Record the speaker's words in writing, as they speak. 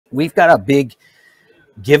we've got a big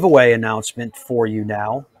giveaway announcement for you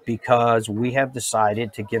now because we have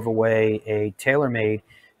decided to give away a TaylorMade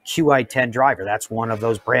Qi10 driver. That's one of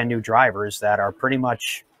those brand new drivers that are pretty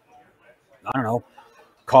much, I don't know,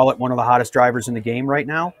 call it one of the hottest drivers in the game right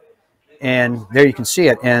now. And there you can see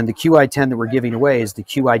it. And the Qi10 that we're giving away is the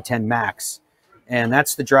Qi10 Max. And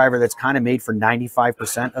that's the driver that's kind of made for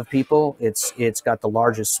 95% of people. It's got the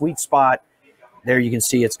largest sweet spot. There you can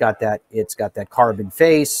see it's got that carbon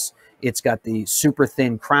face. It's got the super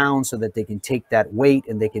thin crown so that they can take that weight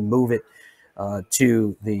and they can move it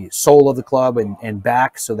to the sole of the club and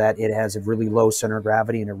back so that it has a really low center of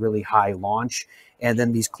gravity and a really high launch. And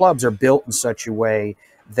then these clubs are built in such a way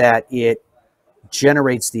that it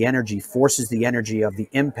generates the energy, forces the energy of the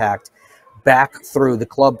impact back through the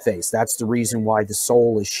club face. That's the reason why the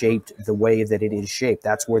sole is shaped the way that it is shaped.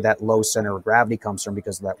 That's where that low center of gravity comes from,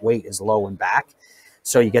 because that weight is low and back.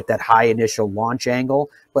 So you get that high initial launch angle,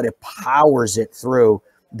 but it powers it through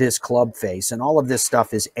this club face. And all of this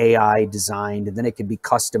stuff is AI designed, and then it can be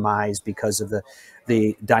customized because of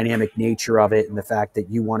the dynamic nature of it and the fact that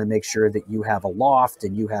you want to make sure that you have a loft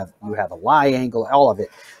and you have a lie angle, all of it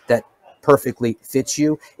that perfectly fits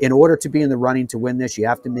you. In order to be in the running to win this, you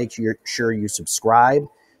have to make sure you subscribe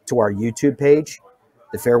to our YouTube page,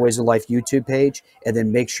 the Fairways of Life YouTube page, and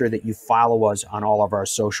then make sure that you follow us on all of our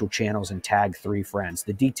social channels and tag 3 friends.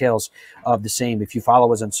 The details of the same, if you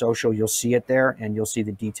follow us on social, you'll see it there, and you'll see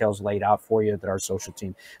the details laid out for you that our social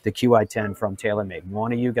team, the Qi10 from TaylorMade.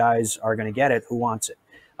 One of you guys are going to get it. Who wants it?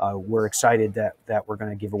 We're excited that we're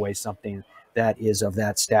going to give away something that is of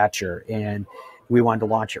that stature, and we wanted to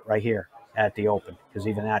launch it right here at the Open because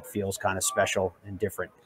even that feels kind of special and different.